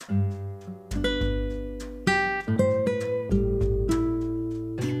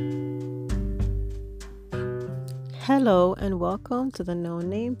Hello and welcome to the No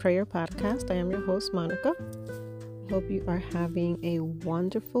Name Prayer Podcast. I am your host, Monica. Hope you are having a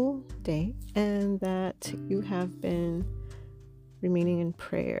wonderful day and that you have been remaining in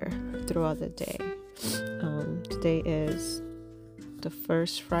prayer throughout the day. Today is the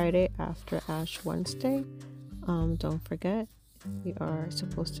first Friday after Ash Wednesday. Don't forget, we are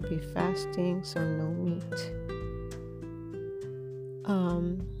supposed to be fasting, so no meat.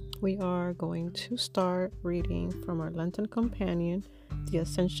 We are going to start reading from our Lenten Companion, the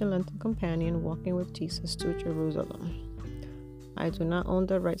Ascension Lenten Companion, Walking with Jesus to Jerusalem. I do not own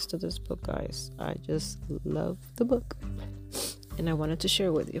the rights to this book, guys. I just love the book, and I wanted to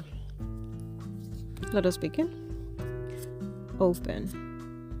share with you. Let us begin.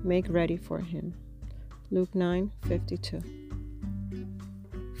 Open. Make ready for him. Luke 9:52.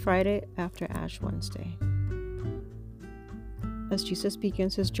 Friday after Ash Wednesday. As Jesus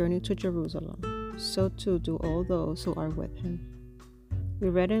begins his journey to Jerusalem, so too do all those who are with him. We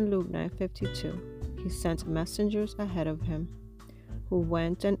read in Luke 9:52, he sent messengers ahead of him, who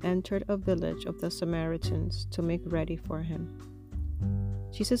went and entered a village of the Samaritans to make ready for him.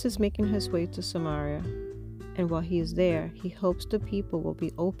 Jesus is making his way to Samaria, and while he is there, he hopes the people will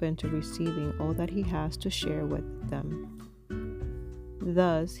be open to receiving all that he has to share with them.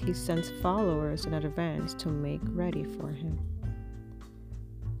 Thus, he sends followers in advance to make ready for him.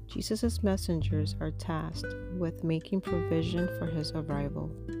 Jesus' messengers are tasked with making provision for his arrival.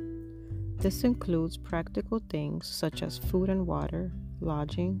 This includes practical things such as food and water,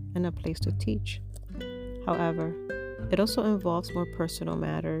 lodging, and a place to teach. However, it also involves more personal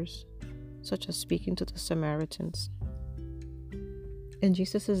matters, such as speaking to the Samaritans. In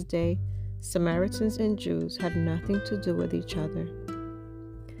Jesus' day, Samaritans and Jews had nothing to do with each other.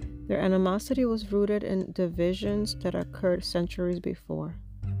 Their animosity was rooted in divisions that occurred centuries before.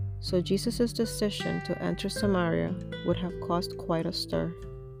 So Jesus' decision to enter Samaria would have caused quite a stir.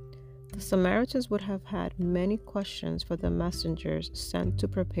 The Samaritans would have had many questions for the messengers sent to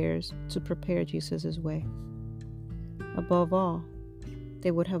prepare Jesus' way. Above all, they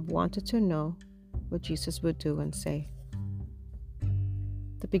would have wanted to know what Jesus would do and say.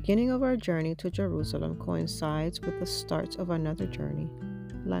 The beginning of our journey to Jerusalem coincides with the start of another journey,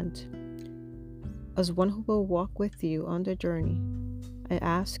 Lent. As one who will walk with you on the journey, I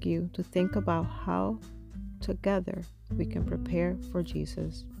ask you to think about how together we can prepare for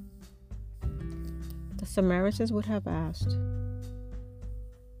Jesus. The Samaritans would have asked,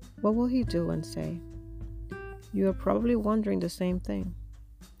 what will he do and say? You are probably wondering the same thing.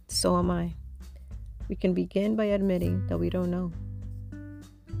 So am I. We can begin by admitting that we don't know.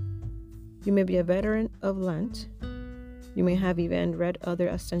 You may be a veteran of Lent. You may have even read other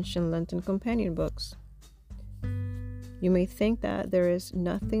Ascension Lenten companion books. You may think that there is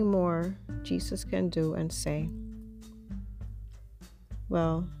nothing more Jesus can do and say.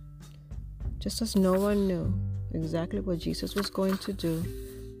 Well, just as no one knew exactly what Jesus was going to do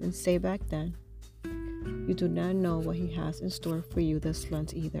and say back then, you do not know what he has in store for you this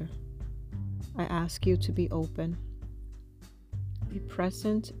Lent either. I ask you to be open. Be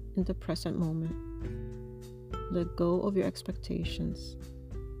present in the present moment. Let go of your expectations.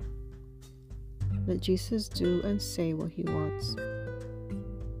 Let Jesus do and say what he wants.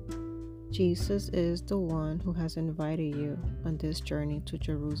 Jesus is the one who has invited you on this journey to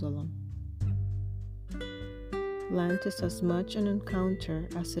Jerusalem. Lent is as much an encounter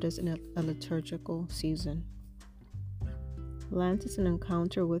as it is a liturgical season. Lent is an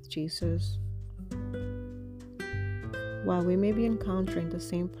encounter with Jesus. While we may be encountering the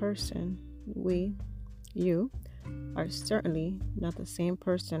same person, you, are certainly not the same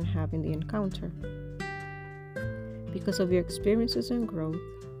person having the encounter. Because of your experiences and growth,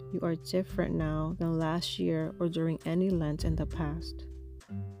 you are different now than last year or during any Lent in the past.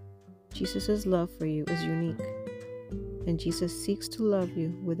 Jesus' love for you is unique, and Jesus seeks to love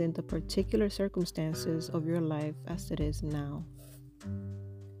you within the particular circumstances of your life as it is now.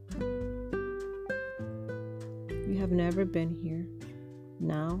 You have never been here,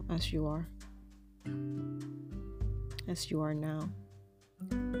 now as you are now.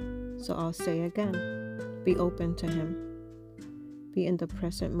 So I'll say again, be open to him. Be in the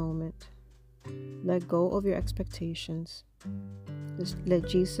present moment. Let go of your expectations. Just let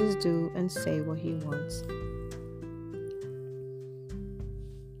Jesus do and say what he wants.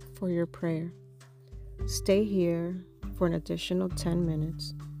 For your prayer, stay here for an additional 10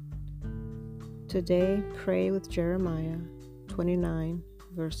 minutes. Today, pray with Jeremiah 29,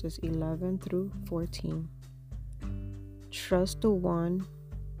 verses 11 through 14. Trust the one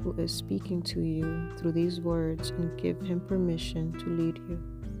who is speaking to you through these words and give him permission to lead you.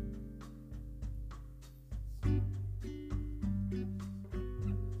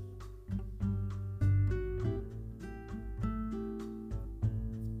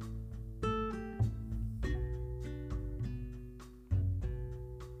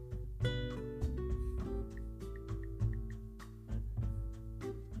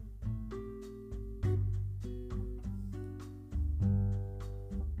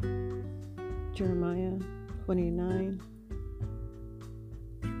 Jeremiah 29,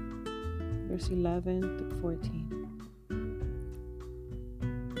 verse 11 through 14.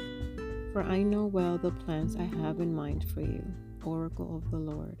 For I know well the plans I have in mind for you, oracle of the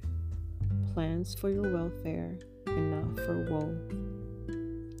Lord, plans for your welfare and not for woe,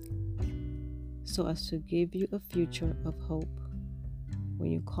 so as to give you a future of hope.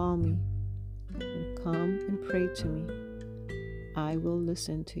 When you call me and come and pray to me, I will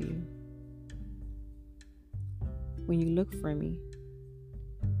listen to you. When you look for me,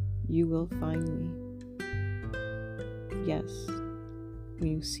 you will find me. Yes, when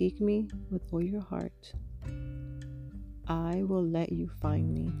you seek me with all your heart, I will let you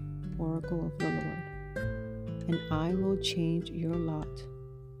find me, oracle of the Lord, and I will change your lot.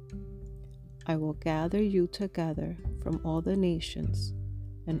 I will gather you together from all the nations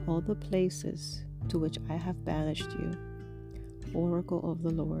and all the places to which I have banished you, oracle of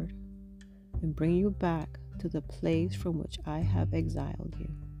the Lord, and bring you back to the place from which I have exiled you.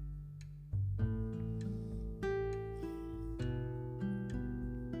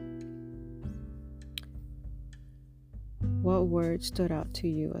 What words stood out to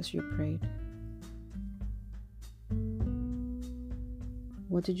you as you prayed?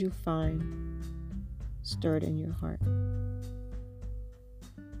 What did you find stirred in your heart?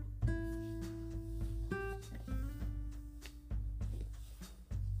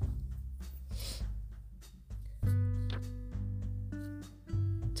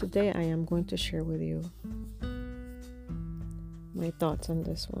 Today I am going to share with you my thoughts on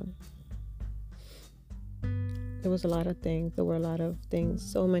this one. There were a lot of things,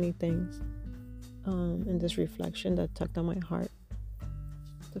 so many things in this reflection that tugged on my heart.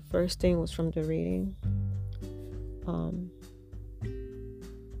 The first thing was from the reading.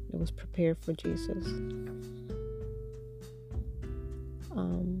 It was prepared for Jesus.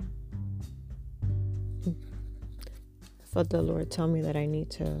 I felt the Lord tell me that I need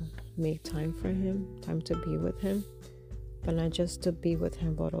to make time for Him, time to be with Him. But not just to be with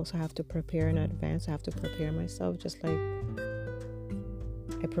Him, but also have to prepare in advance. I have to prepare myself just like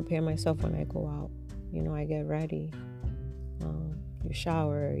I prepare myself when I go out. I get ready. You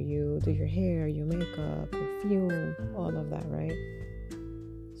shower, you do your hair, you makeup, perfume, all of that, right?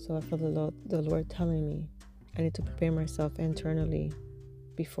 So I feel the Lord telling me I need to prepare myself internally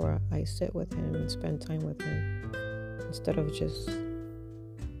before I sit with Him and spend time with Him, instead of just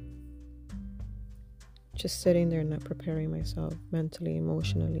sitting there and not preparing myself mentally,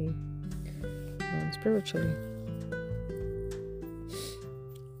 emotionally, spiritually.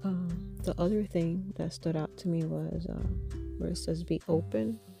 The other thing that stood out to me was where it says be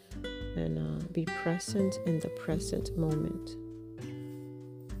open and be present in the present moment.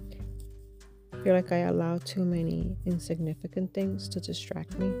 I feel like I allow too many insignificant things to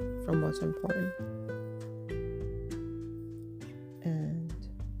distract me from what's important. And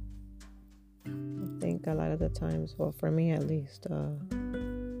I think a lot of the times, well, for me at least, I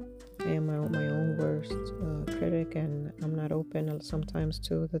am my own worst critic, and I'm not open sometimes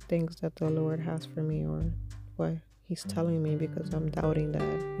to the things that the Lord has for me or what He's telling me, because I'm doubting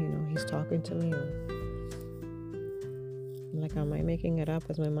that, He's talking to me. Or I'm like, am I making it up?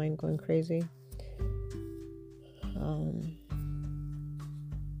 Is my mind going crazy?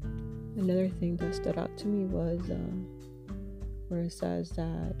 Another thing that stood out to me was where it says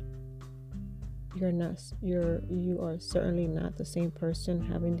that you are certainly not the same person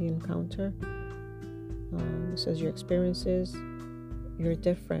having the encounter. It says your experiences, you're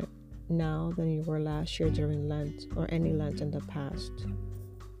different now than you were last year during Lent or any Lent in the past.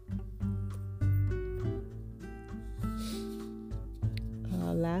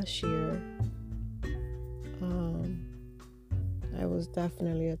 Last year, I was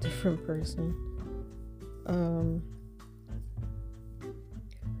definitely a different person.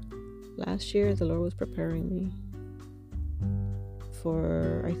 Last year, the Lord was preparing me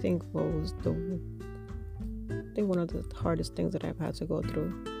for, I think one of the hardest things that I've had to go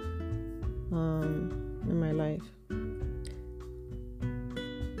through in my life.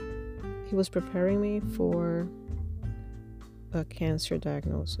 He was preparing me for a cancer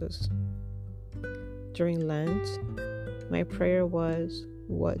diagnosis. During Lent, my prayer was,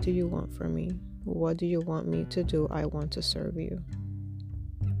 what do you want from me? What do you want me to do? I want to serve you.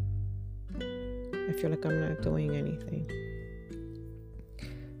 I feel like I'm not doing anything.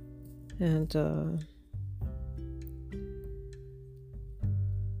 And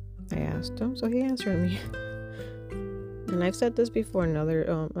I asked Him, so He answered me. And I've said this before in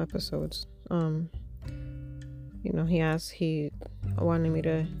other episodes. He wanted me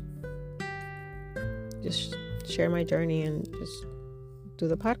to just share my journey and just do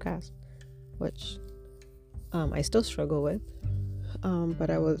the podcast. which I still struggle with. But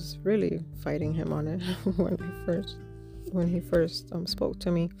I was really fighting him on it when he first spoke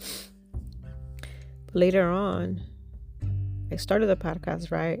to me. Later on, I started the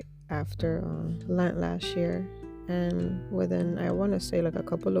podcast right after Lent last year, and within, I want to say, like a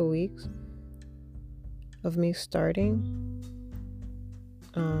couple of weeks of me starting,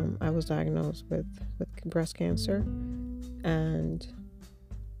 I was diagnosed with breast cancer. And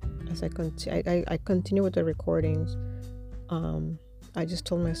as I continue with the recordings, I just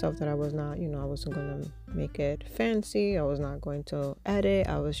told myself that I was not, I wasn't going to make it fancy. I was not going to edit.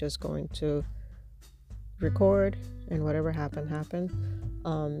 I was just going to record, and whatever happened.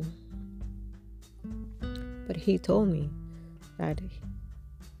 But he told me that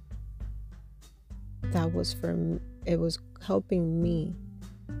was it was helping me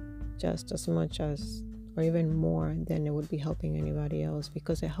just as much as, or even more than it would be helping anybody else,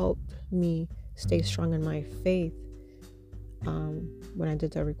 because it helped me stay strong in my faith. When I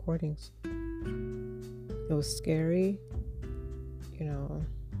did the recordings, it was scary.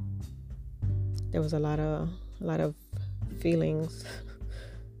 There was a lot of feelings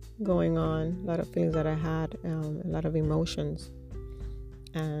going on, a lot of feelings that I had, a lot of emotions,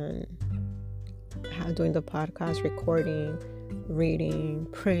 and doing the podcast, recording, reading,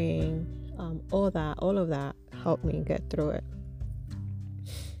 praying, all of that helped me get through it.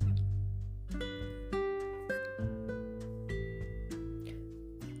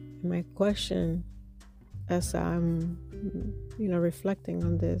 My question, as I'm reflecting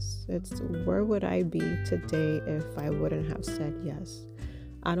on this, it's where would I be today if I wouldn't have said yes?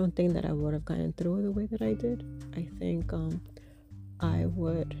 I don't think that I would have gotten through the way that I did. I think I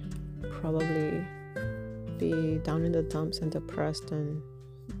would probably be down in the dumps and depressed, and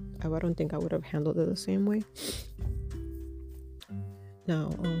I don't think I would have handled it the same way. Now,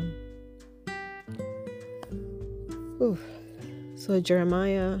 so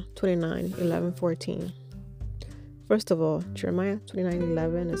Jeremiah 29:11-14. First of all, Jeremiah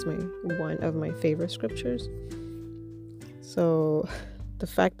 29:11 is one of my favorite scriptures. So the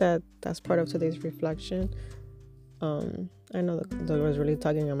fact that that's part of today's reflection, I know that the Lord was really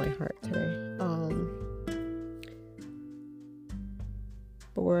tugging on my heart today.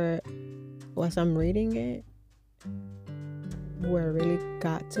 But as I'm reading it, where it really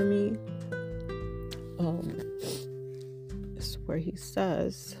got to me, is where he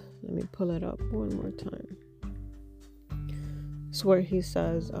says, let me pull it up one more time. It's where he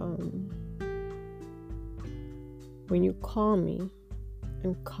says, when you call me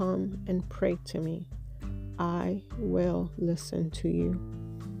and come and pray to me, I will listen to you.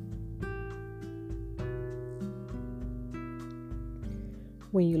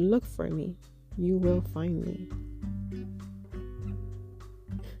 When you look for me, you will find me.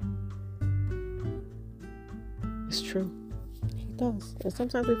 It's true. He does. And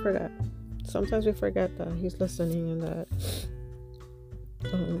sometimes we forget. Sometimes we forget that he's listening and that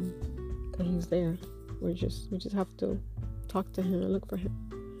he's there. We just have to talk to him and look for him.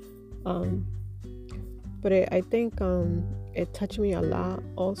 But I think it touched me a lot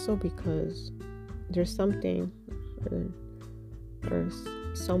also because there's something or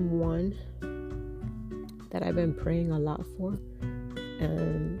someone that I've been praying a lot for,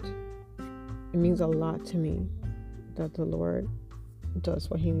 and it means a lot to me that the Lord does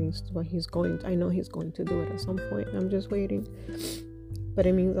what he needs, I know he's going to do it at some point. I'm just waiting. But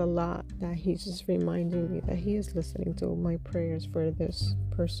it means a lot that he's just reminding me that he is listening to my prayers for this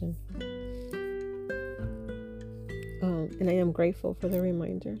person. And I am grateful for the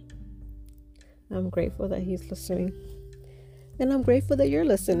reminder. I'm grateful that he's listening. And I'm grateful that you're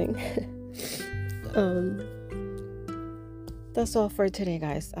listening. That's all for today,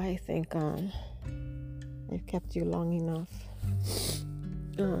 guys. I think I've kept you long enough.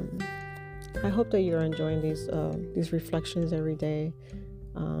 I hope that you're enjoying these reflections every day.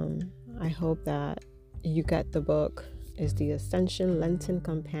 I hope that you get the book. It's the Ascension Lenten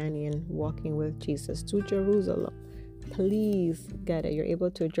Companion, Walking with Jesus to Jerusalem. Please get it. You're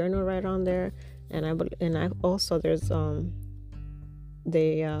able to journal right on there, and I also there's in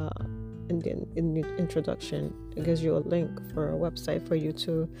the introduction, it gives you a link for a website for you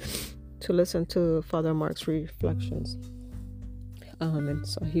to listen to Father Mark's reflections. And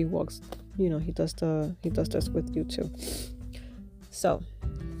so he walks, he does this with you too. So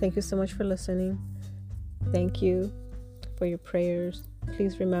thank you so much for listening. Thank you for your prayers.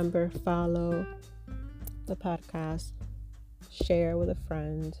 Please remember, follow the podcast, share with a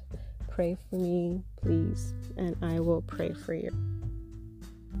friend, pray for me, please, and I will pray for you.